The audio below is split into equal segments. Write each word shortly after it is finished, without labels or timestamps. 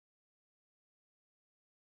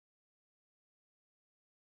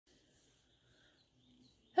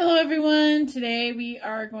Hello everyone, today we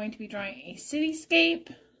are going to be drawing a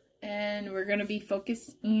cityscape and we're going to be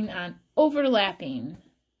focusing on overlapping.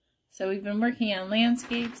 So we've been working on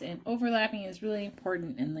landscapes, and overlapping is really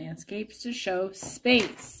important in landscapes to show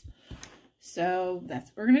space. So that's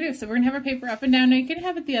what we're going to do. So we're going to have our paper up and down. Now you can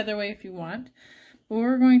have it the other way if you want. What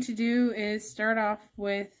we're going to do is start off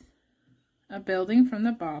with a building from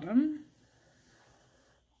the bottom.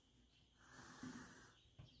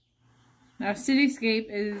 Now, cityscape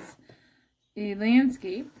is a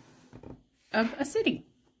landscape of a city.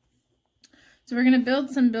 So we're going to build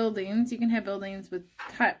some buildings. You can have buildings with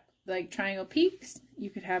like triangle peaks. You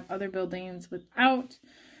could have other buildings without.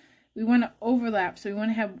 We want to overlap, so we want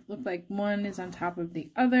to have look like one is on top of the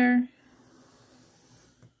other.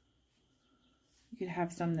 You could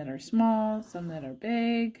have some that are small, some that are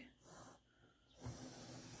big.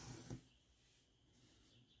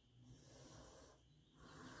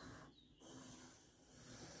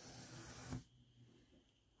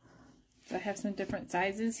 So I have some different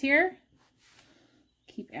sizes here.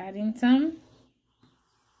 Keep adding some.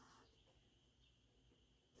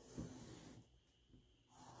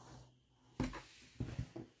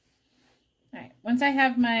 Alright, once I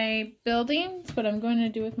have my buildings, what I'm going to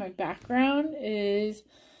do with my background is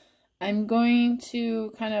I'm going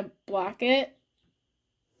to kind of block it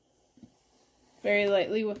very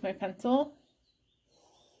lightly with my pencil.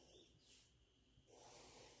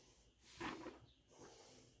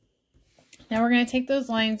 Now we're going to take those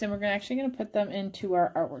lines and we're actually going to put them into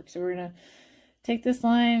our artwork. So we're going to take this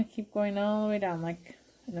line, keep going all the way down like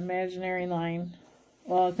an imaginary line.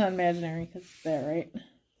 Well, it's not imaginary because it's there, right?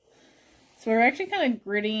 So we're actually kind of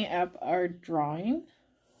grittying up our drawing.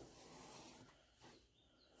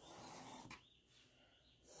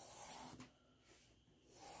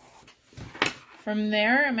 From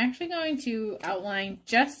there, I'm actually going to outline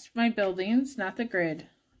just my buildings, not the grid.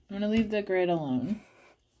 I'm going to leave the grid alone.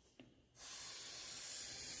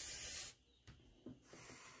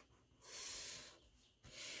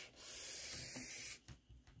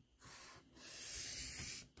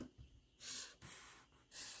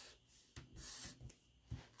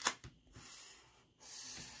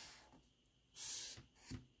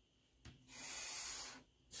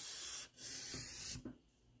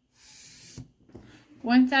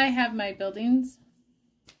 Once I have my buildings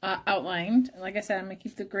outlined, like I said, I'm going to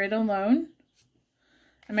keep the grid alone.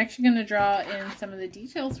 I'm actually going to draw in some of the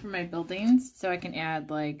details for my buildings so I can add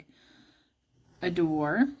like a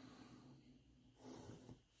door.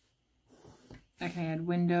 I can add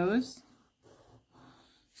windows.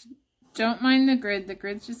 Don't mind the grid. The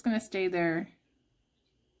grid's just going to stay there.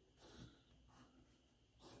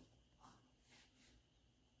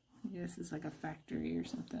 Maybe this is like a factory or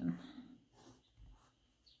something.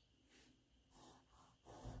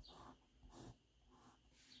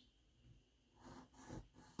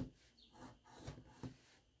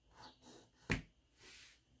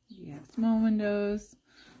 You have small windows.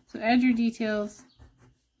 So add your details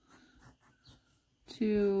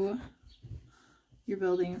to your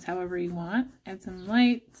buildings however you want. Add some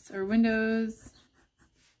lights or windows.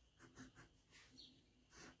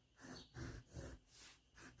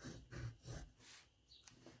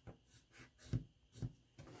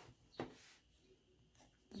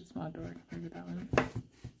 A small door compared to that one.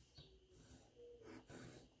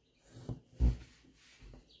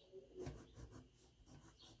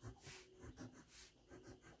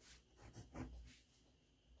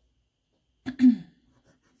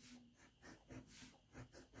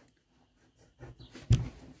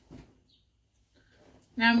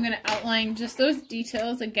 Now I'm going to outline just those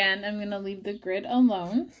details. Again, I'm going to leave the grid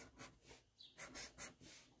alone.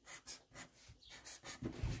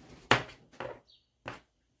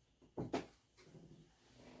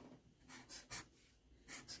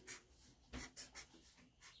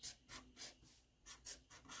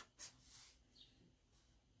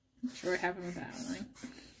 Not sure what happened with that outline.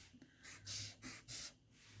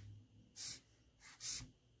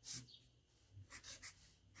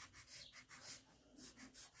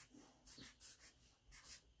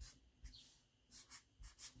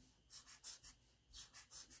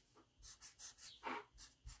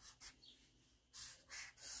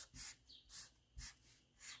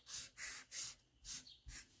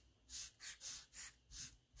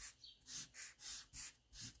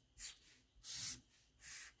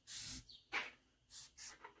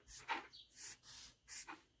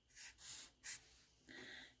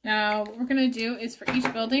 Now, what we're going to do is for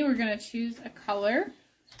each building, we're going to choose a color.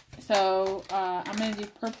 So, I'm going to do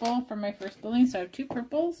purple for my first building. So, I have two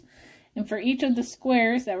purples. And for each of the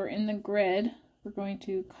squares that were in the grid, we're going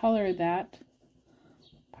to color that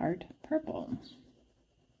part purple.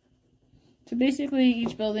 So basically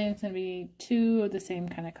each building is going to be 2 of the same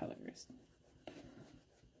kind of colors.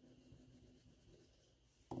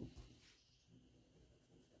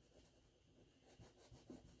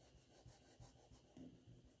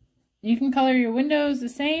 You can color your windows the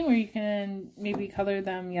same, or you can maybe color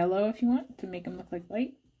them yellow if you want to make them look like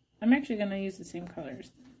light. I'm actually going to use the same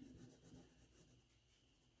colors.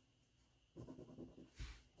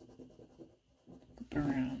 Flip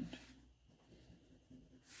around.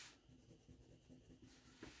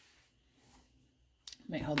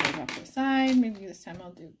 Might hold those off to the side. Maybe this time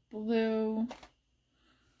I'll do blue.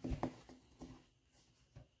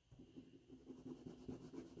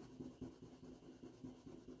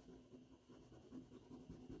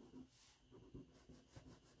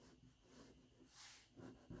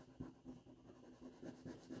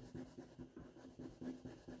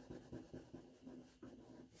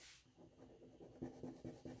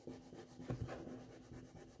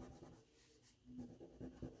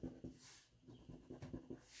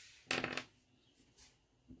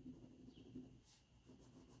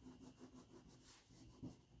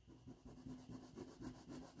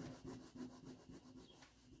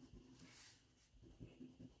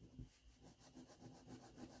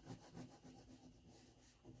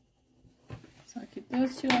 So I'll keep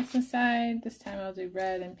those 2 off the side. This time I'll do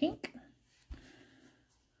red and pink.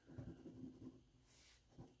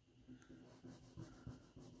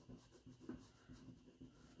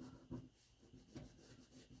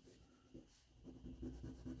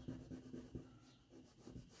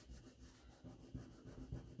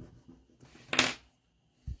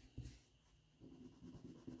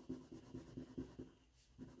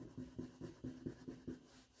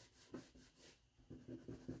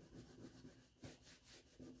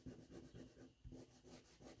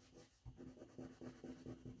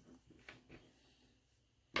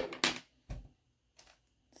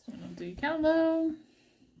 Do yellow.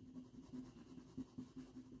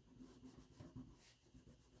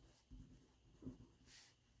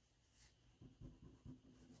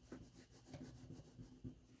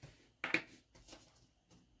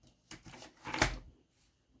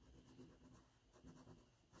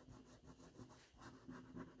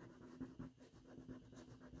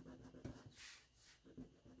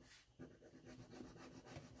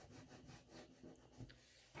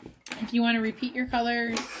 If you want to repeat your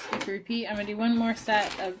colors, if you repeat, I'm going to do one more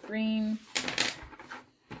set of green.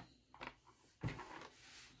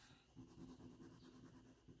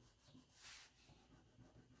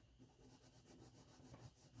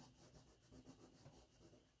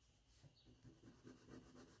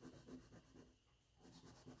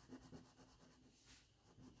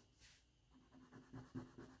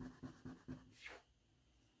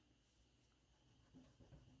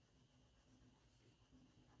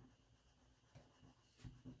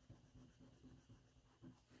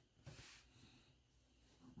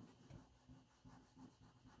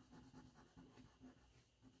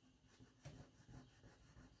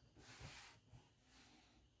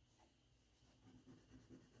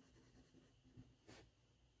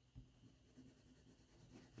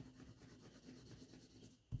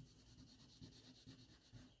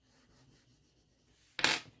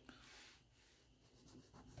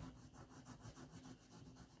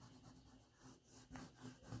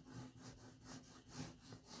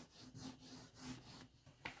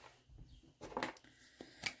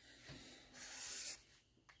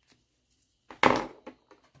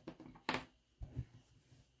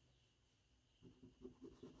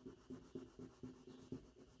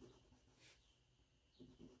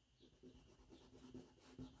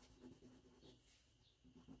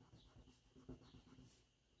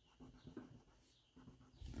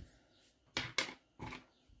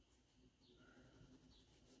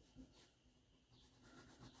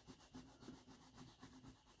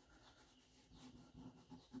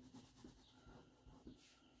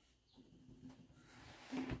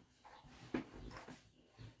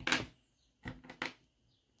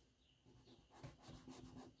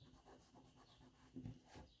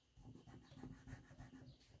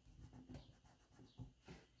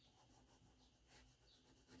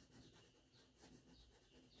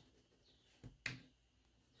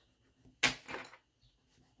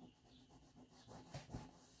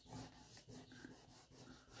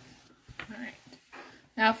 Alright,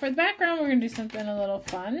 now for the background, we're going to do something a little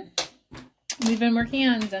fun. We've been working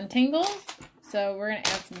on Zentangles, so we're going to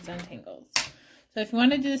add some Zentangles. So if you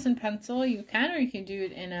want to do this in pencil, you can, or you can do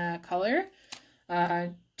it in a color.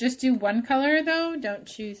 Just do one color though, don't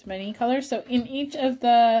choose many colors. So in each of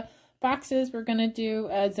the boxes, we're going to do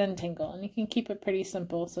a Zentangle, and you can keep it pretty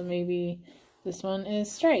simple. So maybe this one is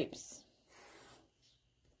stripes.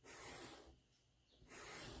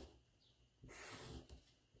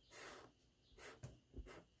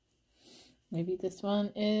 Maybe this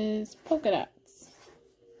one is polka dots.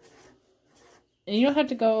 And you don't have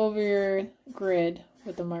to go over your grid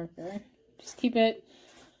with the marker. Just keep it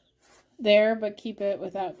there, but keep it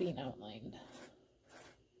without being outlined.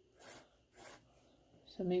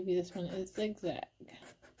 So maybe this one is zigzag.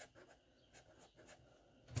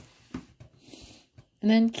 And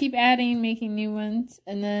then keep adding, making new ones,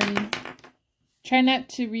 and then try not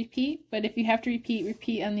to repeat, but if you have to repeat,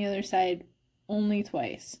 repeat on the other side only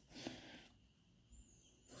twice.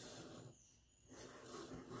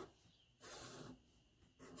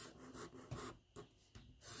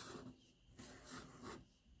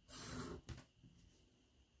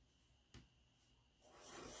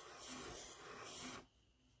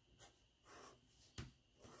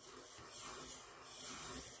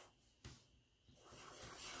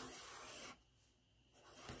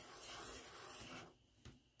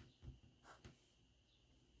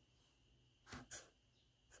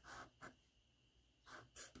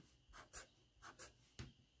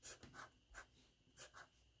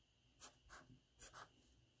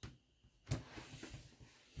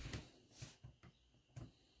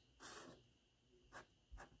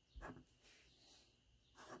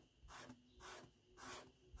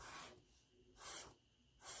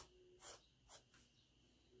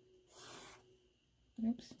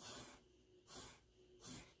 Oops.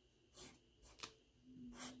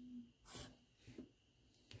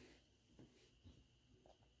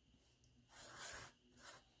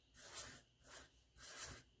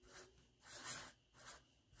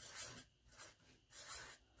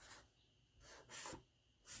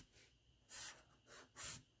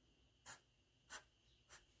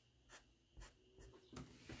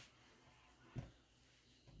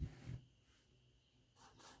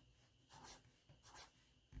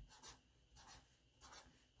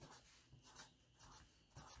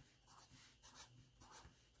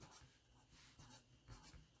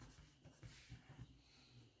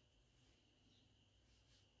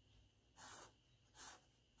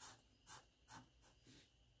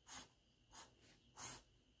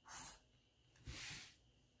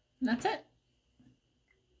 And that's it.